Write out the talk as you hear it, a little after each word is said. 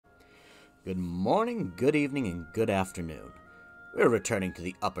Good morning, good evening, and good afternoon. We're returning to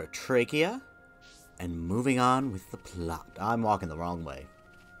the upper trachea and moving on with the plot. I'm walking the wrong way.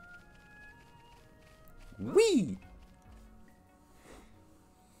 Whee!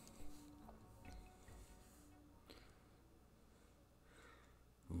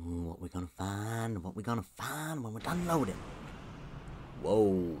 Ooh, what we gonna find? What we gonna find when we're done loading?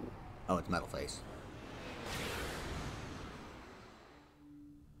 Whoa. Oh, it's Metal Face.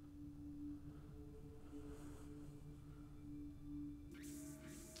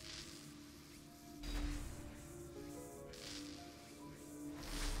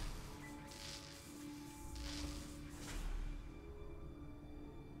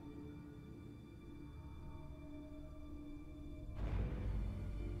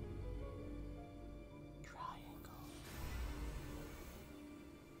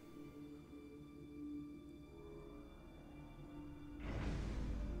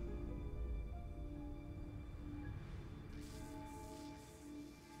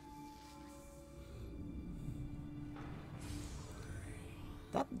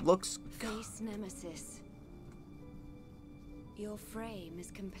 That looks... Face Nemesis. Your frame is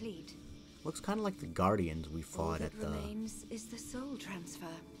complete. Looks kind of like the Guardians we fought at the... All that remains is the soul transfer.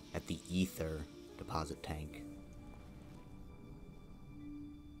 At the Ether deposit tank.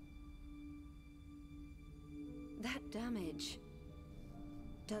 That damage.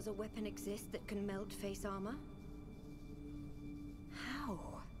 Does a weapon exist that can melt face armor? How?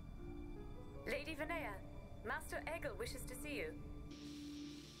 Lady Vinaya, Master Egil wishes to see you.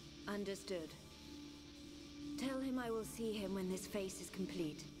 Understood. Tell him I will see him when this face is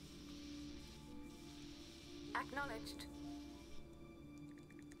complete. Acknowledged.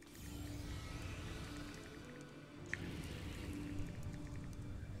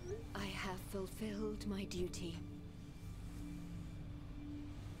 I have fulfilled my duty.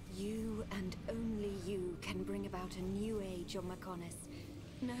 You and only you can bring about a new age on Mechonis.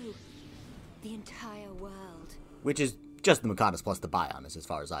 No, the entire world. Which is just the Mechonis plus the Bionis, as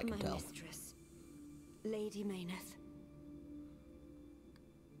far as I can My tell. mistress, Lady Mayneth.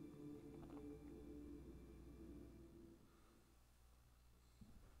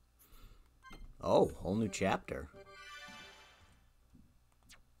 Oh, whole new chapter.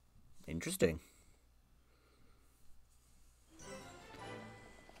 Interesting.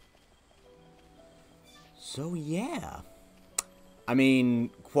 So, yeah. I mean,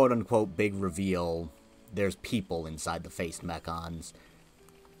 quote-unquote big reveal. There's people inside the faced Mechons.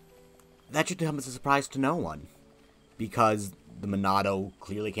 That should come as a surprise to no one. Because the Monado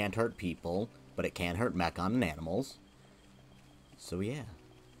clearly can't hurt people, but it can hurt Mechon and animals. So, yeah.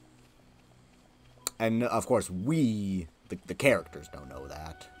 And, of course, we, the characters, don't know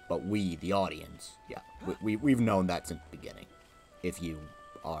that. But we, the audience, yeah. We've known that since the beginning. If you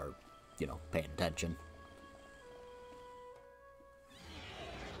are, you know, paying attention.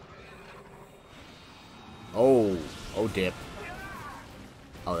 Oh, oh dip.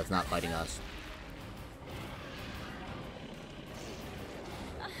 Oh, that's not fighting us.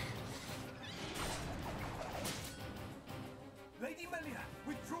 Lady Melia,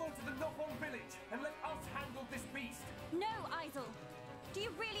 withdraw to the Knock-On village and let us handle this beast. No, Isel. Do you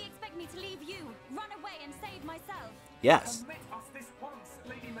really expect me to leave you, run away and save myself? Yes. Permit us this once,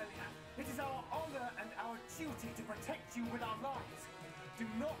 Lady Melia. It is our honor and our duty to protect you with our lives. Do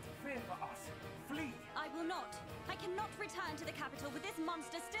not fear for us. Flee. I will not. I cannot return to the capital with this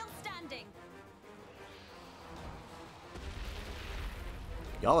monster still standing.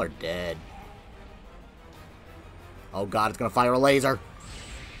 Y'all are dead. Oh god, it's gonna fire a laser.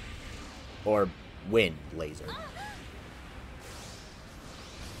 Or wind laser. Isel!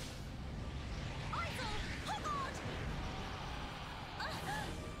 Oh god!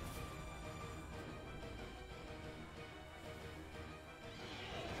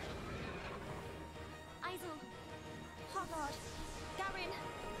 Isel, Hogard, Garin,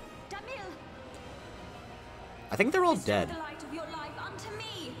 Damil. I think they're all dead. The light of your life unto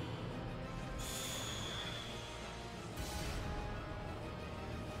me.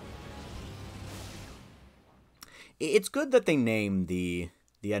 It's good that they name the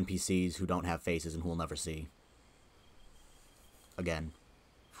NPCs who don't have faces and who we'll never see. Again.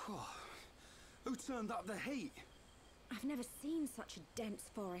 Who turned up the heat? I've never seen such a dense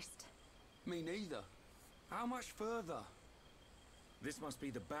forest. Me neither. How much further? This must be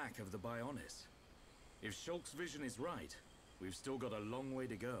the back of the Bionis. If Shulk's vision is right, we've still got a long way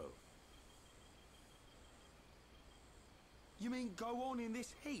to go. You mean go on in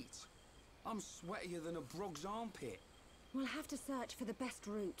this heat? I'm sweatier than a brog's armpit. We'll have to search for the best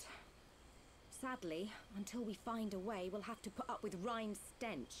route. Sadly, until we find a way, we'll have to put up with Rhine's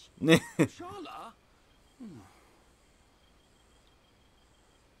stench. Charlotte?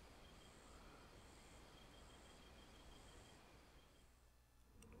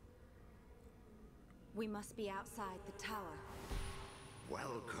 We must be outside the tower.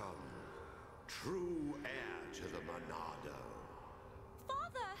 Welcome, true heir to the Monado.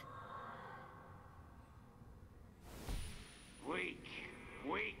 Father!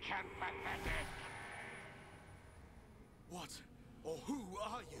 Weak and pathetic. What or who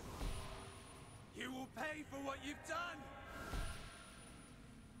are you? You will pay for what you've done!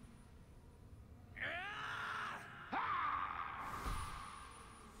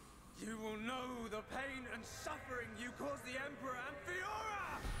 You will know the pain and suffering you caused the Emperor and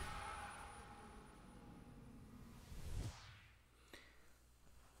Fiora!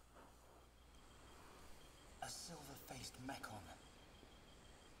 A silver-faced Mechon.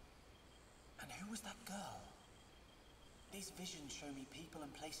 And who was that girl? These visions show me people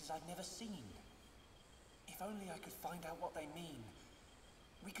and places I've never seen. If only I could find out what they mean.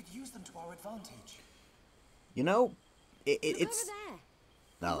 We could use them to our advantage. You know, Look it's... over there.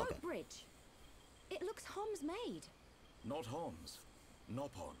 Oh, The okay. rope bridge. It looks Hom's made. Not Homs.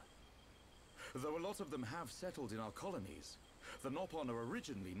 Nopon. Though a lot of them have settled in our colonies, the Nopon are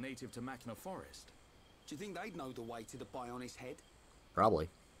originally native to Machna Forest. Do you think they'd know the way to the Bionis head? Probably.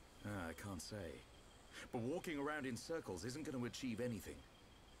 I can't say. But walking around in circles isn't going to achieve anything.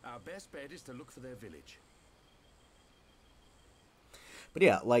 Our best bet is to look for their village. But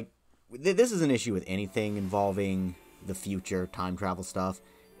yeah, like, this is an issue with anything involving the future, time travel stuff,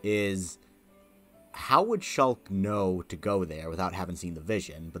 is how would Shulk know to go there without having seen the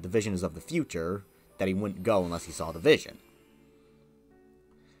vision? But the vision is of the future, that he wouldn't go unless he saw the vision.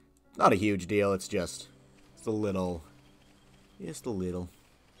 Not a huge deal, it's just a little. Just a little.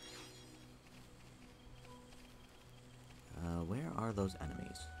 Where are those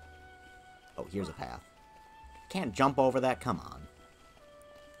enemies? Oh, here's a path. Can't jump over that, come on.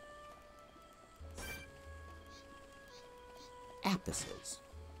 Apices.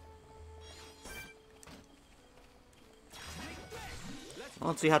 Well,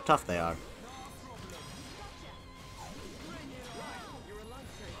 let's see how tough they are.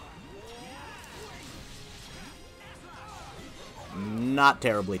 Not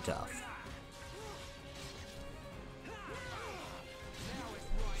terribly tough.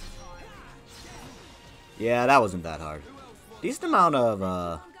 Yeah, that wasn't that hard. Decent amount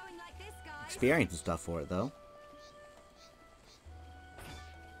of experience and stuff for it, though.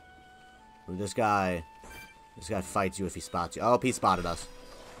 Ooh, this guy fights you if he spots you. Oh, he spotted us.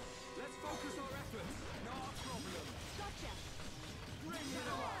 Let's focus our efforts. Not a problem. Gotcha. Bring it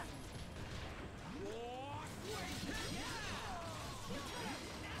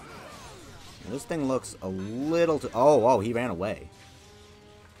on. This thing looks a little too... Oh, he ran away.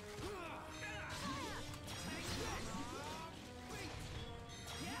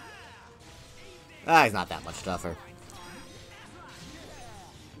 Ah, he's not that much tougher.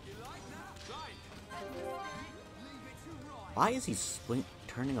 Why is he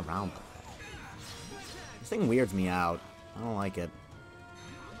turning around like that? This thing weirds me out. I don't like it.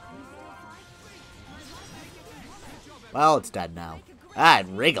 Well, it's dead now. Ah, it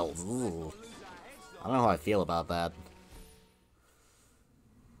wriggles. Ooh. I don't know how I feel about that.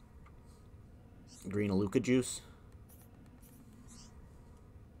 Green Aluka juice?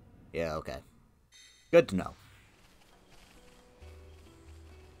 Yeah, okay. Good to know.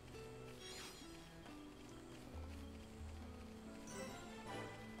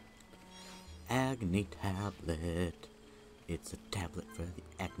 Agony tablet. It's a tablet for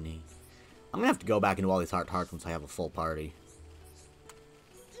the acne. I'm gonna have to go back into all these hearts once I have a full party.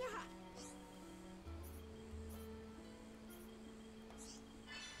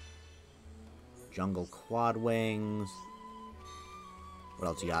 Jungle quad wings. What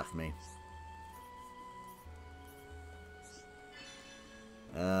else you got for me?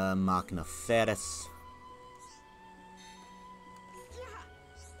 Machna Ferris.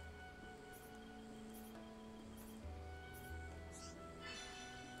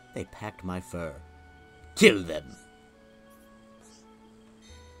 They packed my fur. Kill them!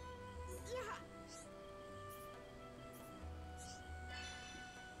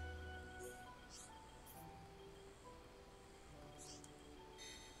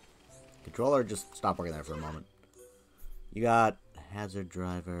 Controller, just stop working there for a moment. You got hazard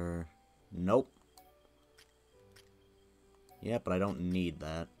driver. Nope. Yeah, but I don't need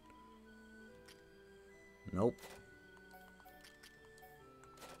that. Nope.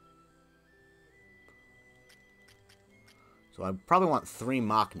 So I probably want 3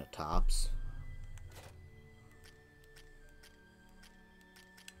 Machna tops.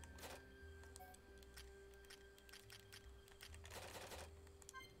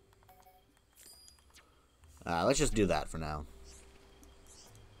 Let's just do that for now.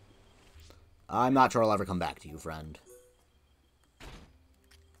 I'm not sure I'll ever come back to you, friend.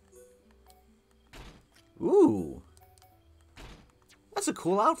 Ooh. That's a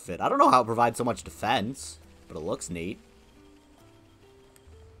cool outfit. I don't know how it provides so much defense, but it looks neat.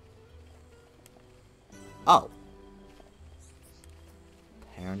 Oh.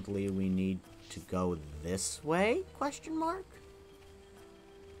 Apparently we need to go this way? Question mark?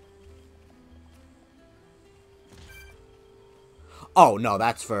 Oh, no,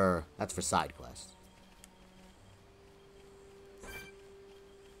 that's for side quests.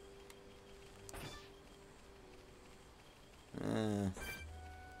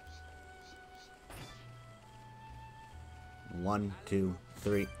 One, two,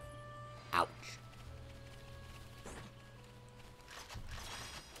 three. Ouch.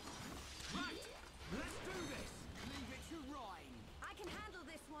 I can handle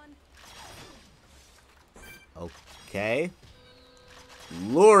this one. Okay.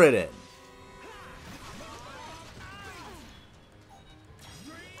 Lure it in.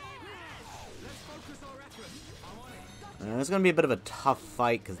 It's going to be a bit of a tough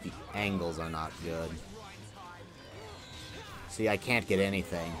fight because the angles are not good. See, I can't get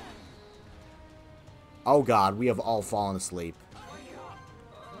anything. Oh god, we have all fallen asleep.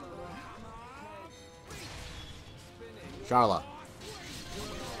 Charla.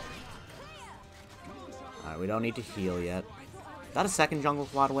 Alright, we don't need to heal yet. Is that a second jungle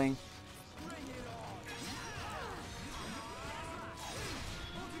quad wing?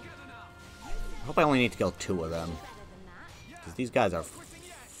 I hope I only need to kill 2 of them. Because these guys are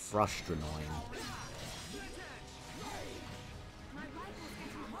frustrating.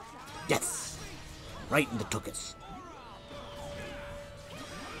 Yes! Right in the tuchus.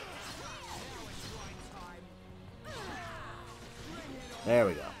 There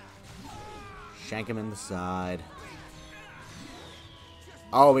we go. Shank him in the side.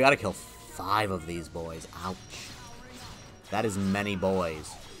 Oh, we gotta kill 5 of these boys. Ouch. That is many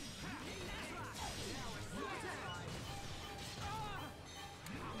boys.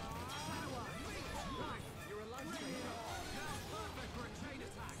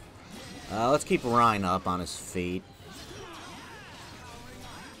 Let's keep Ryan up on his feet.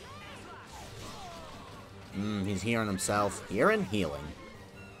 He's healing himself. Hearing? Healing.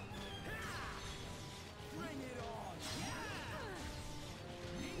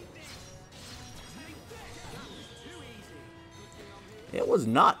 It was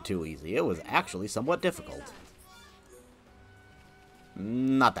not too easy. It was actually somewhat difficult.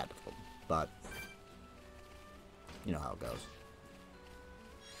 Not that difficult, but you know how it goes.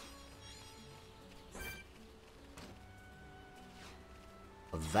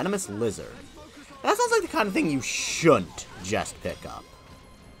 A venomous lizard. That sounds like the kind of thing you shouldn't just pick up.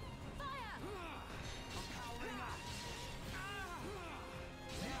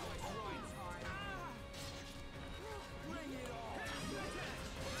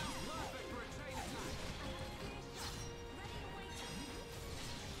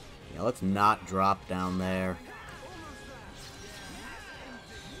 Yeah, let's not drop down there.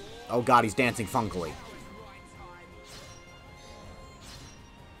 Oh god, he's dancing funkily.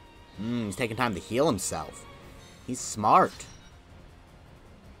 He's taking time to heal himself. He's smart.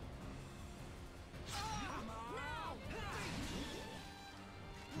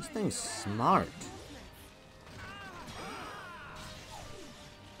 This thing's smart.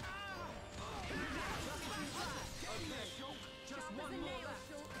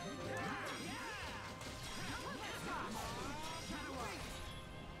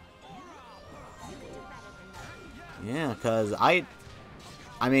 Yeah, because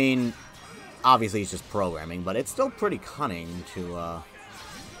I mean, obviously it's just programming, but it's still pretty cunning to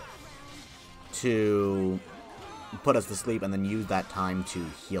put us to sleep and then use that time to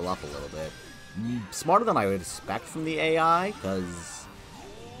heal up a little bit. Smarter than I would expect from the AI, because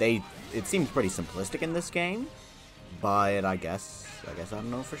it seems pretty simplistic in this game, but I guess I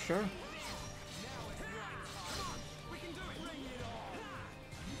don't know for sure.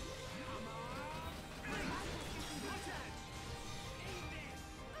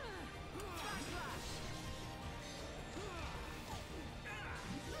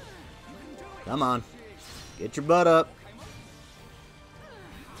 Come on. Get your butt up.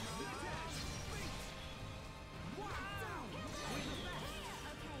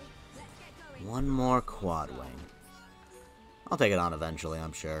 One more quad wing. I'll take it on eventually,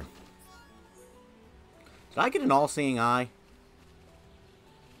 I'm sure. Did I get an all-seeing eye?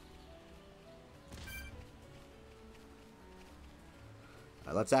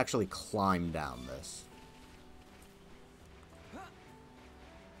 Alright, let's actually climb down this.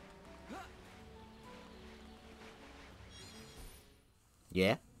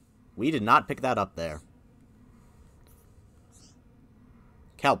 Yeah, we did not pick that up there.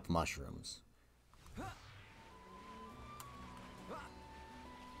 Kelp mushrooms.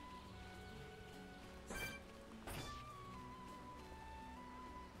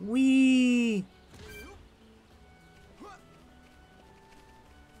 Whee!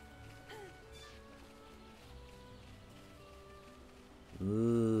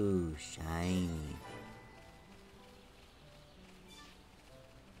 Ooh, shiny.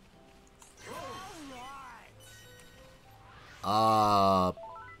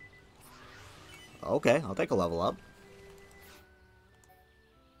 Okay, I'll take a level up.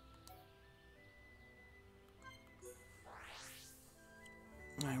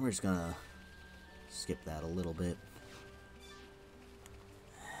 Alright, we're just gonna skip that a little bit.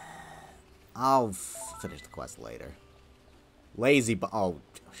 I'll finish the quest later. Lazy bu- oh.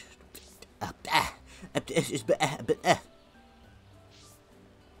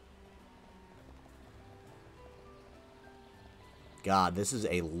 God, this is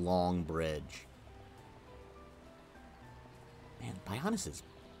a long bridge. Man, Bionis is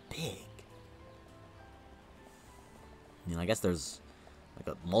big. I mean, I guess there's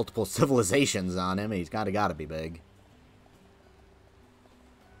like multiple civilizations on him. He's gotta be big.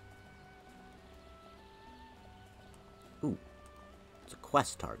 Ooh, it's a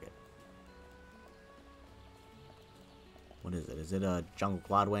quest target. What is it? Is it a jungle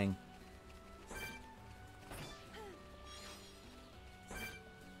quadwing?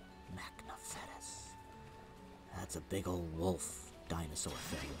 That's a big old wolf dinosaur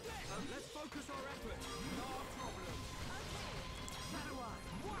thing. Let's focus our efforts. No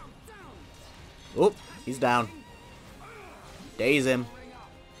problem. Oop, he's down. Daze him.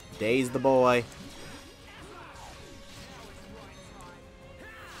 Daze the boy.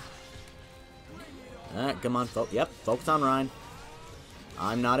 Alright, come on. Yep, focus on Ryan.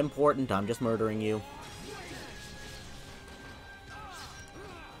 I'm not important. I'm just murdering you.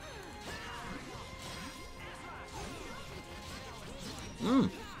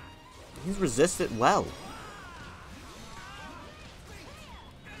 He's resisted well.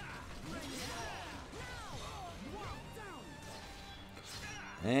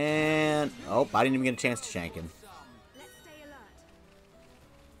 And oh, I didn't even get a chance to shank him.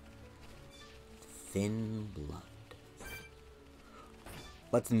 Thin blood.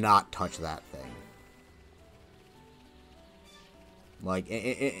 Let's not touch that thing. Like,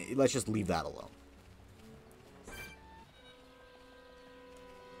 let's just leave that alone.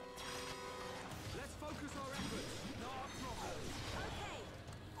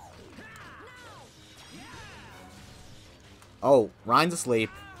 Oh, Ryan's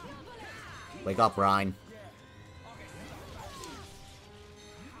asleep. Wake up, Ryan.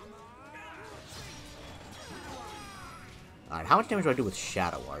 Alright, how much damage do I do with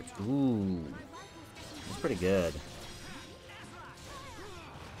Shadow Arts? Ooh. That's pretty good.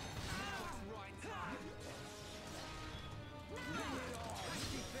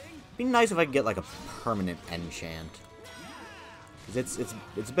 It'd be nice if I could get like a permanent enchant. Because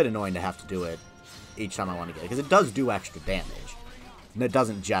it's a bit annoying to have to do it each time I want to get it, because it does do extra damage, and it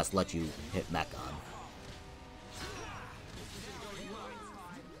doesn't just let you hit Mechon.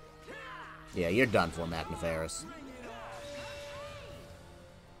 Yeah, you're done for, Magniferous.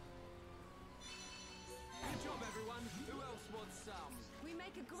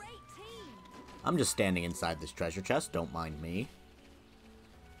 I'm just standing inside this treasure chest, don't mind me.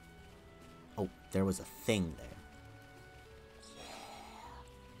 Oh, there was a thing there.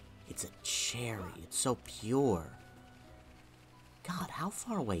 It's a cherry. It's so pure. God, how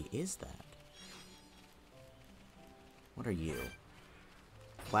far away is that? What are you?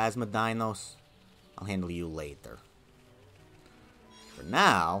 Plasma Dinos? I'll handle you later. For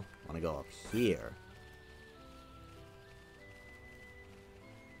now, I want to go up here.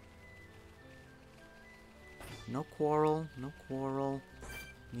 No quarrel. No quarrel.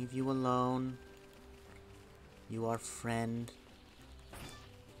 Leave you alone. You are friend.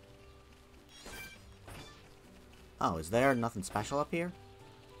 Oh, is there nothing special up here?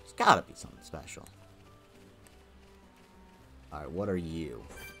 There's gotta be something special. Alright, what are you?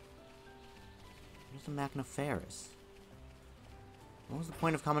 Where's the Magniferous? What was the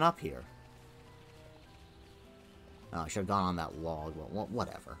point of coming up here? Oh, I should have gone on that log. Well,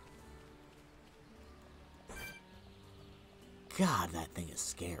 whatever. God, that thing is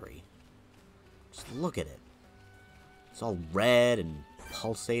scary. Just look at it. It's all red and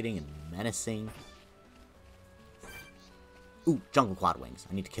pulsating and menacing. Ooh, jungle quadwings.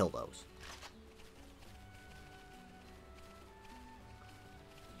 I need to kill those.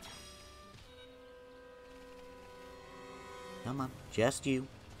 Come on. Just you.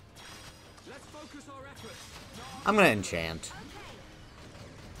 Let's focus our efforts. I'm gonna enchant.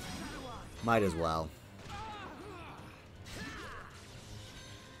 Might as well.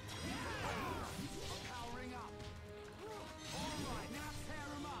 Powering up. Alright, now tear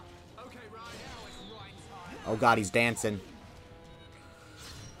 'em up. Okay, right now it's right time. Oh god, he's dancing.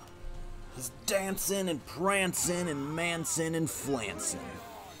 He's dancing and prancing and mancing and flancing.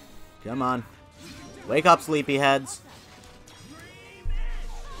 Come on. Wake up, sleepyheads.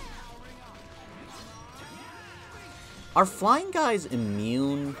 Are flying guys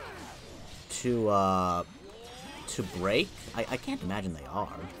immune to break? I can't imagine they are.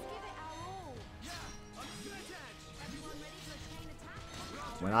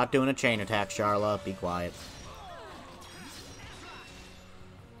 We're not doing a chain attack, Charla. Be quiet.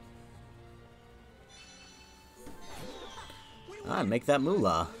 Ah, make that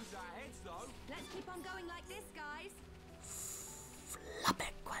moolah. Let's keep on going like this, guys. Flop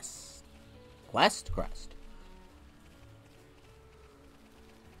it, quest. Quest? Crest.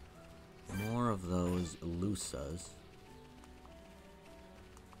 More of those Lusas.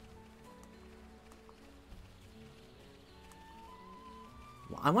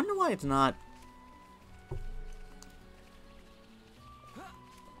 Well, I wonder why it's not...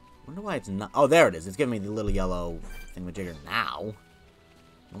 Oh, there it is. It's giving me the little yellow thingamajigger now.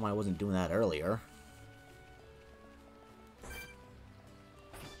 I don't know why I wasn't doing that earlier.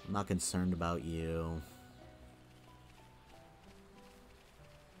 I'm not concerned about you.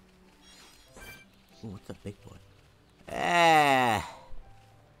 Ooh, what's the big boy?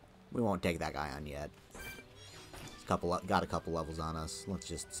 We won't take that guy on yet. Got a couple levels on us. Let's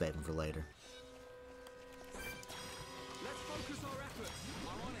just save him for later.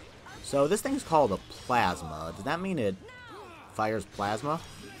 So this thing's called a plasma. Does that mean it fires plasma?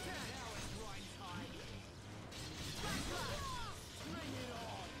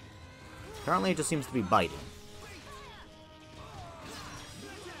 Currently it just seems to be biting.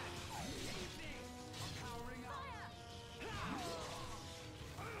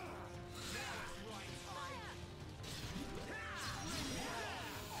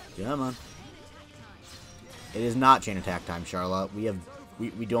 Come on. It is not chain attack time, Charlotte.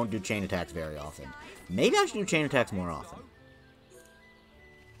 We don't do chain attacks very often. Maybe I should do chain attacks more often.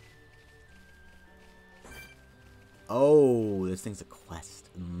 Oh, this thing's a quest.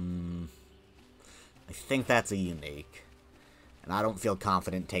 I think that's a unique. And I don't feel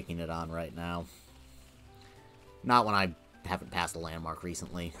confident taking it on right now. Not when I haven't passed a landmark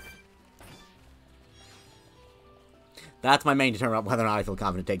recently. That's my main determinant whether or not I feel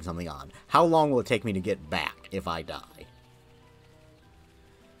confident taking something on. How long will it take me to get back if I die?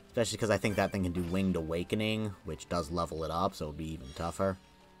 Especially because I think that thing can do Winged Awakening, which does level it up, so it'll be even tougher.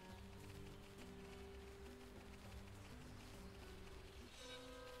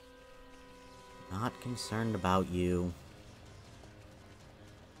 Not concerned about you.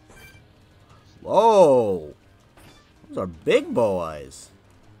 Whoa! Those are big boys!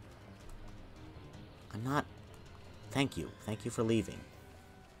 I'm not... Thank you. Thank you for leaving.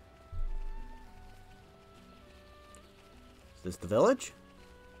 Is this the village?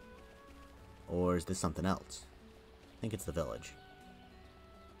 Or is this something else? I think it's the village.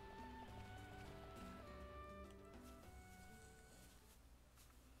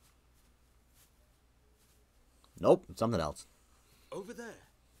 Nope, it's something else. Over there.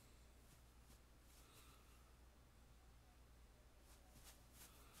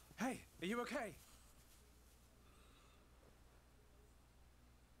 Hey, are you okay?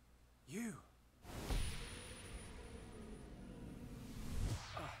 You.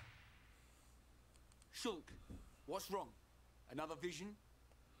 Shulk, what's wrong? Another vision?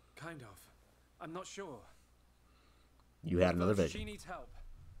 Kind of. I'm not sure. You had another She vision. needs help.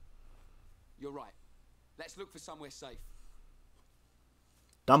 You're right. Let's look for somewhere safe.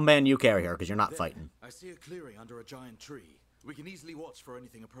 Dumb man, you carry her, because you're not There, fighting. I see a clearing under a giant tree. We can easily watch for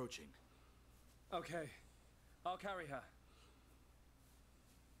anything approaching. Okay. I'll carry her.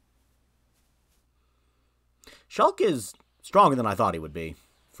 Shulk is stronger than I thought he would be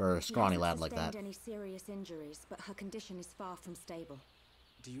for a She scrawny hasn't lad like that. sustained any serious injuries, but her condition is far from stable.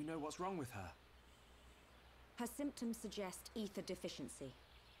 Do you know what's wrong with her? Her symptoms suggest ether deficiency.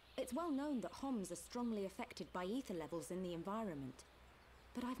 It's well known that Homs are strongly affected by ether levels in the environment.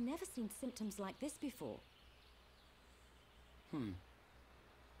 But I've never seen symptoms like this before.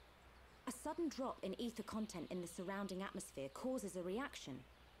 A sudden drop in ether content in the surrounding atmosphere causes a reaction.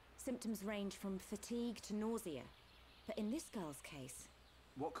 Symptoms range from fatigue to nausea. But in this girl's case...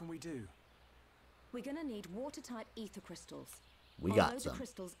 What can we do? We're gonna need water-type ether crystals. We I'll got load some. the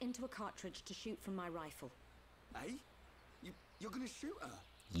crystals into a cartridge to shoot from my rifle. Eh? You You're gonna shoot her?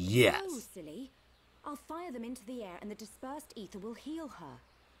 Yes. No, silly. I'll fire them into the air and the dispersed ether will heal her.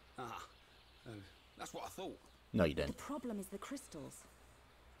 Ah, that's what I thought. No, you The didn't. problem is the crystals.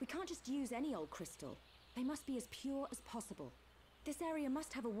 We can't just use any old crystal. They must be as pure as possible. This area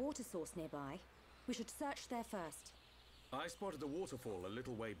must have a water source nearby. We should search there first. I spotted a waterfall a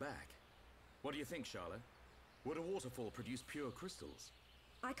little way back. What do you think, Charlotte? Would a waterfall produce pure crystals?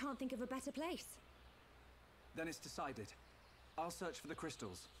 I can't think of a better place. Then it's decided. I'll search for the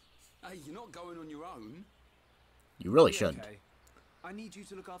crystals. Hey, you're not going on your own. You really Be shouldn't. okay. I need you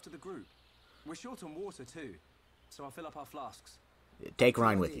to look after the group. We're short on water too, so I'll fill up our flasks. Take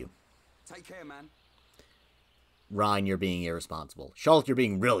Ryan with you. Take care, man. Ryan, you're being irresponsible. Charlotte, you're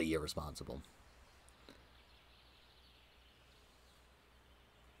being really irresponsible.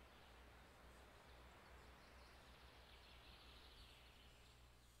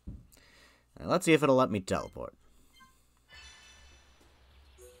 Now, let's see if it'll let me teleport.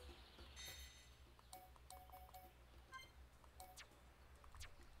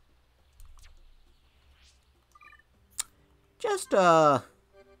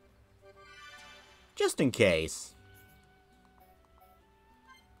 Just in case.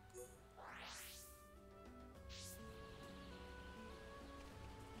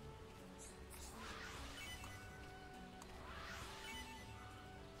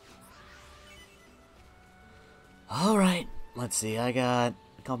 Alright, let's see, I got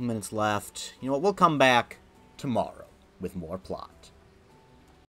a couple minutes left. You know what, we'll come back tomorrow with more plot.